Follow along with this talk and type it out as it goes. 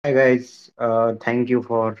Hi guys, thank you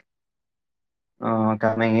for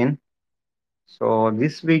coming in. So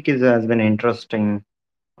this week has been interesting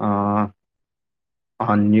uh,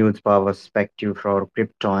 on news perspective for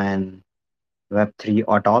crypto and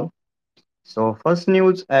Web3 at all. So first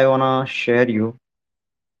news I wanna share you,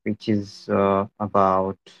 which is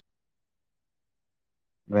about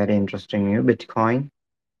very interesting new Bitcoin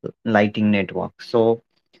Lighting Network. So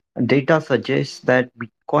data suggests that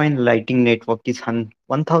Bitcoin Lighting Network is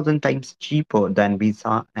 1,000 times cheaper than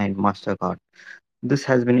Visa and Mastercard. This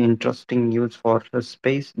has been interesting news for the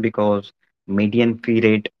space because median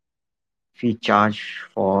fee charge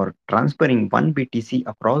for transferring 1 BTC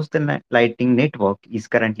across the Lightning network is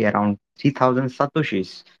currently around 3,000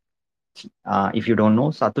 satoshis. If you don't know,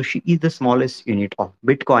 satoshi is the smallest unit of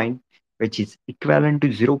Bitcoin, which is equivalent to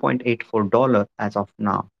 $0.84 as of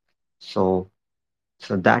now. So,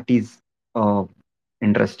 so that is uh,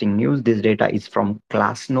 interesting news. This data is from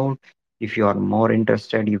Glassnode. If you are more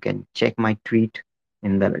interested, you can check my tweet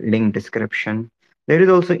in the link description. There is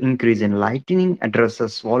also increase in Lightning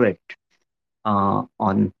addresses wallet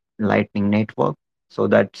on Lightning Network. So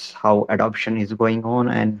that's how adoption is going on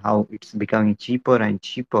and how it's becoming cheaper and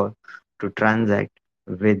cheaper to transact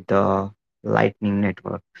with the Lightning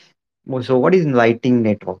Network. So what is Lightning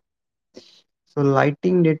Network? So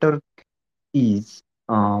Lightning Network is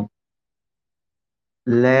uh,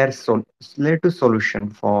 layer 2 solution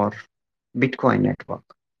for Bitcoin network.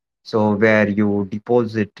 So where you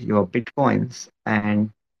deposit your Bitcoins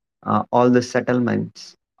and all the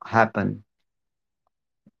settlements happen.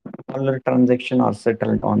 All the transactions are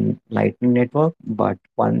settled on Lightning Network, but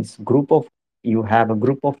once group of you have a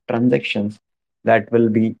group of transactions that will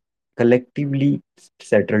be collectively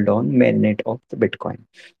settled on mainnet of the Bitcoin.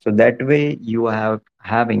 So that way you have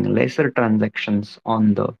having lesser transactions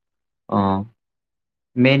on the uh,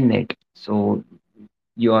 mainnet. So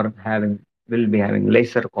you are having will be having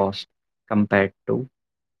lesser cost compared to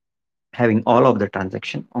having all of the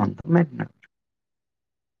transaction on the mainnet.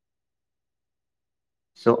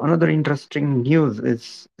 So another interesting news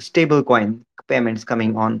is stablecoin payments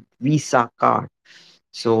coming on Visa card.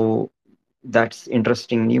 So that's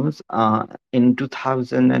interesting news. In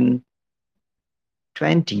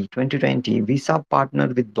 2020, Visa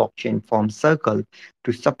partnered with blockchain firm Circle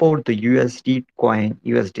to support the USD coin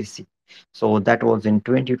USDC. So that was in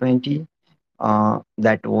 2020.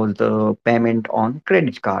 That was the payment on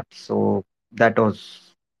credit card. So that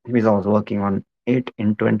was Visa was working on it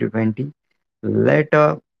in 2020.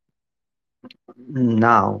 Later,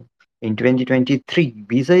 now, in 2023,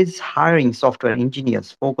 Visa is hiring software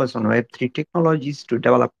engineers focused on Web3 technologies to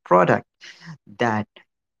develop products that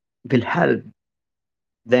will help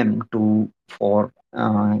them to for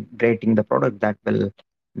creating the product that will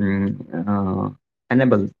mm, uh,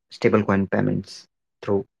 enable stablecoin payments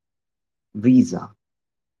through Visa.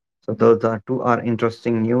 So those are two are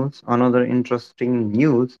interesting news. Another interesting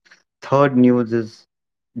news, third news is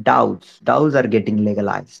DAOs. DAOs are getting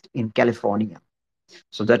legalized in California.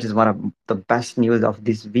 So that is one of the best news of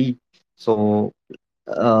this week. So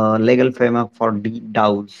legal framework for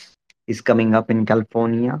DAOs is coming up in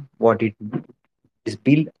California. What it is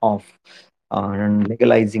built of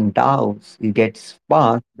legalizing DAOs, it gets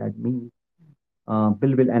passed. That means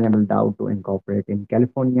bill will enable DAO to incorporate in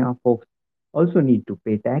California. Folks also need to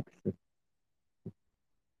pay taxes,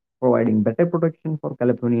 providing better protection for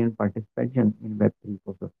Californian participation in Web3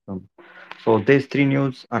 ecosystem. So these three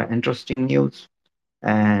news are interesting news,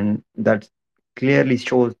 and that clearly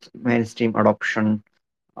shows mainstream adoption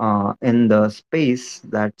in the space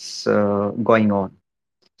that's going on.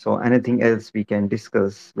 So anything else we can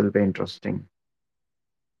discuss will be interesting.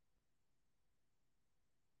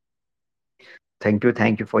 Thank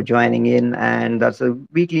you for joining in, and that's a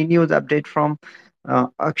weekly news update from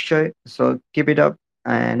Akshay. So keep it up,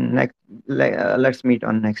 and let's meet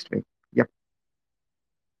on next week. Yep.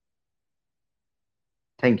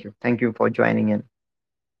 Thank you for joining in.